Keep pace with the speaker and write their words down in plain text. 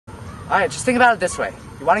Alright, just think about it this way.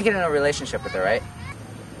 You want to get in a relationship with her, right?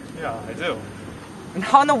 Yeah, I do. And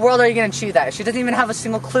how in the world are you going to achieve that? She doesn't even have a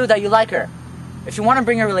single clue that you like her. If you want to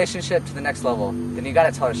bring your relationship to the next level, then you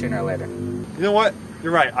got to tell her sooner or later. You know what?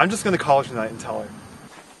 You're right. I'm just going to call her tonight and tell her.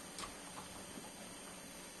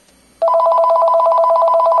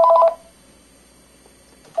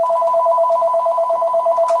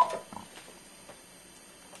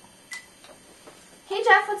 Hey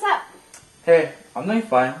Jeff, what's up? Hey, I'm doing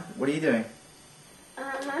fine. What are you doing?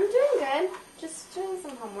 I'm doing good. Just doing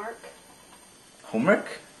some homework.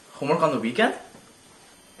 Homework? Homework on the weekend?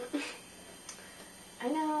 I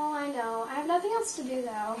know. I have nothing else to do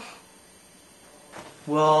though.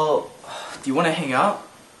 Well, do you want to hang out?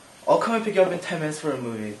 I'll come and pick you up in 10 minutes for a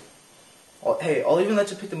movie. Hey, I'll even let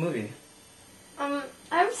you pick the movie. I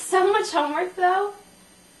have so much homework though.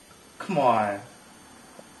 Come on.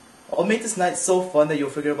 I'll make this night so fun that you'll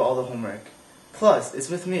forget about all the homework. Plus, it's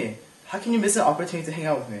with me. How can you miss an opportunity to hang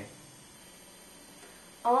out with me?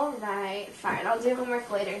 Alright, fine. I'll do homework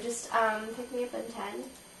later. Just pick me up in 10.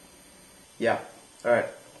 Yeah. Alright.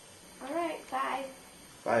 Alright, bye.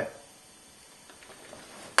 Bye.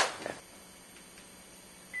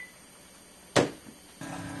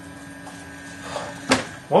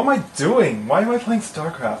 What am I doing? Why am I playing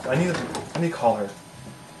StarCraft? I need to call her.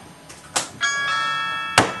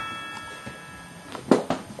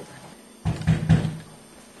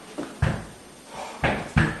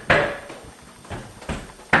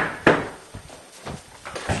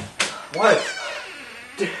 What?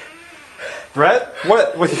 Brett?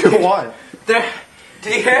 What do you want? There.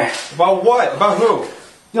 Did you hear? About what? About who?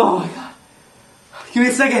 Oh my god. Give me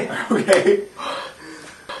a second. Okay.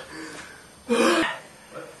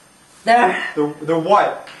 There. They're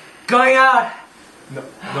what? Going out.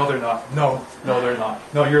 No, they're not. No, they're not.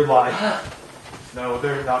 No, you're lying. No,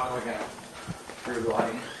 they're not going out. You're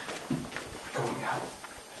lying. Going out.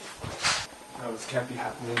 No, this can't be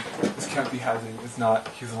happening. This can't be happening. It's not.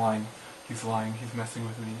 He's lying. He's lying. He's messing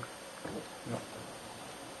with me. No.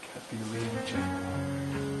 Can't be leaving Jane.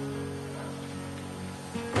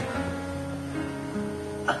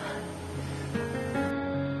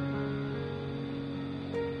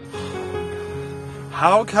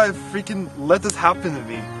 How can I freaking let this happen to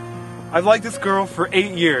me? I've liked this girl for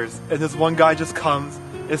 8 years, and this one guy just comes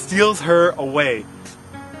and steals her away.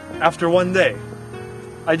 After one day.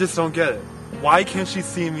 I just don't get it. Why can't she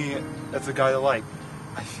see me as a guy to like?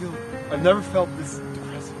 I've never felt this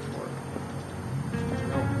depressed before.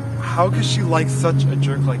 How could she like such a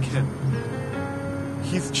jerk like him?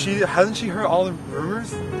 Hasn't she heard all the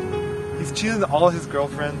rumors? He's cheated on all his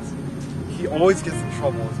girlfriends. He always gets in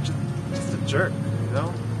trouble. It's just a jerk, you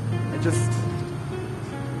know?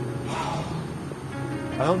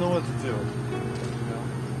 I don't know what to do.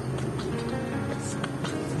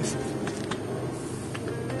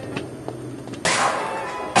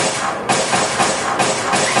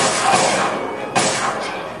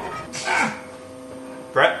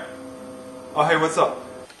 Brett? Oh, hey, what's up?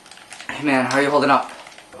 Hey man, how are you holding up?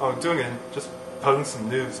 Oh, doing it. Just posting some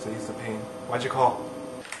news to ease the pain. Why'd you call?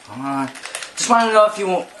 Just wanted to know if you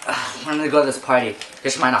wanted to go to this party.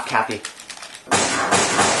 Get your mind off Cappy.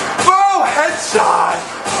 Oh, headshot!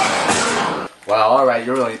 Well, alright,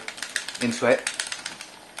 you're really into it.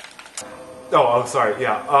 Oh, sorry,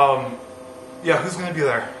 yeah. Yeah, who's gonna be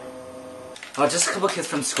there? Oh, just a couple kids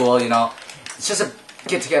from school, you know. It's just a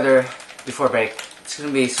get-together before break. It's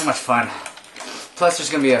gonna be so much fun. Plus, there's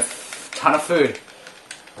gonna be a ton of food.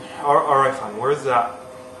 Alright, fine. Where's that?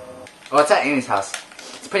 Oh, it's at Amy's house.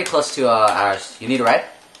 It's pretty close to ours. You need a ride?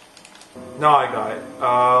 No, I got it.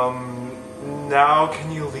 Now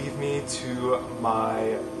can you lead me to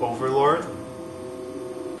my overlord?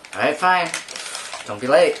 Alright, fine. Don't be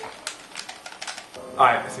late.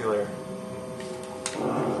 Alright, see you later.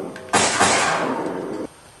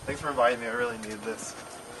 Thanks for inviting me. I really need this.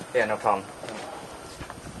 Yeah, no problem.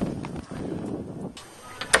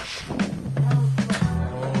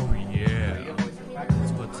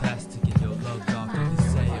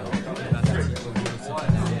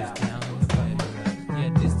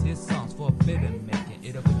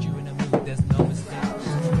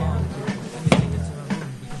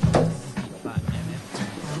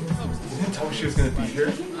 She was gonna be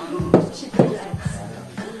here.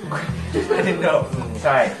 I didn't know.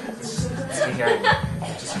 Sorry. Just be here.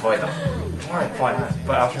 Just avoid them. Alright, fine.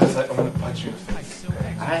 But after this, I'm gonna punch you in the face.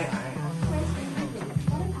 Alright.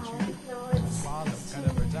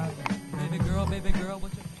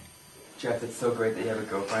 Jeff, it's so great that you have a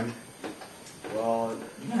girlfriend. Well,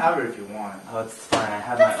 you can have her if you want. Oh, it's fine. I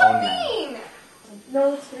have my own now. No,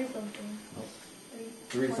 let's do something.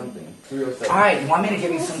 3 something. 307. Alright, you want me to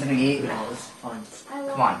give you something to eat? No, it's fine. I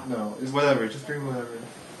love Come on. No, it's whatever. Just bring whatever.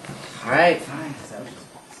 Alright, fine.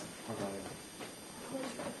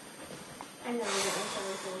 I know you're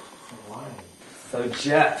so Why? So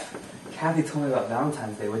Jeff, Kathy told me about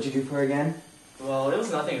Valentine's Day. What'd you do for her again? Well, it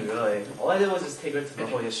was nothing really. All I did was just take her to the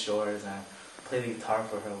Hoya Shores and play the guitar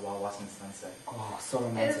for her while watching the sunset. Oh, so It's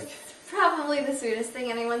romantic. probably the sweetest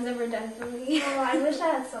thing anyone's ever done for me. Oh, I wish I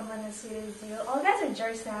had someone as sweet as you. All guys are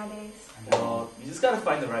jerks nowadays. Well, you just gotta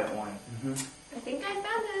find the right one. I think I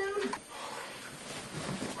found him.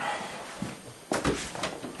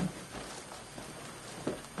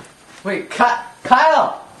 Wait, Kyle!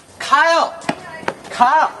 Kyle! Kyle!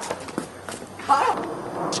 Kyle!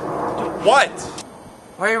 What?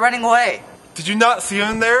 Why are you running away? Did you not see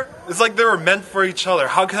them there? It's like they were meant for each other.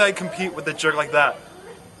 How could I compete with a jerk like that?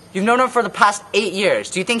 You've known him for the past 8 years.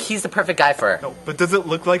 Do you think he's the perfect guy for her? No, but does it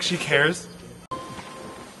look like she cares? Oh,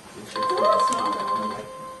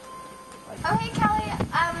 hey, Kelly.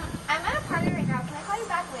 I'm at a party right now. Can I call you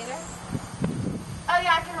back later? Oh,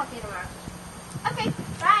 yeah, I can help you tomorrow. Okay,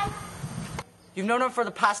 bye. You've known him for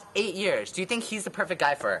the past 8 years. Do you think he's the perfect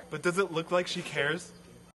guy for her? But does it look like she cares?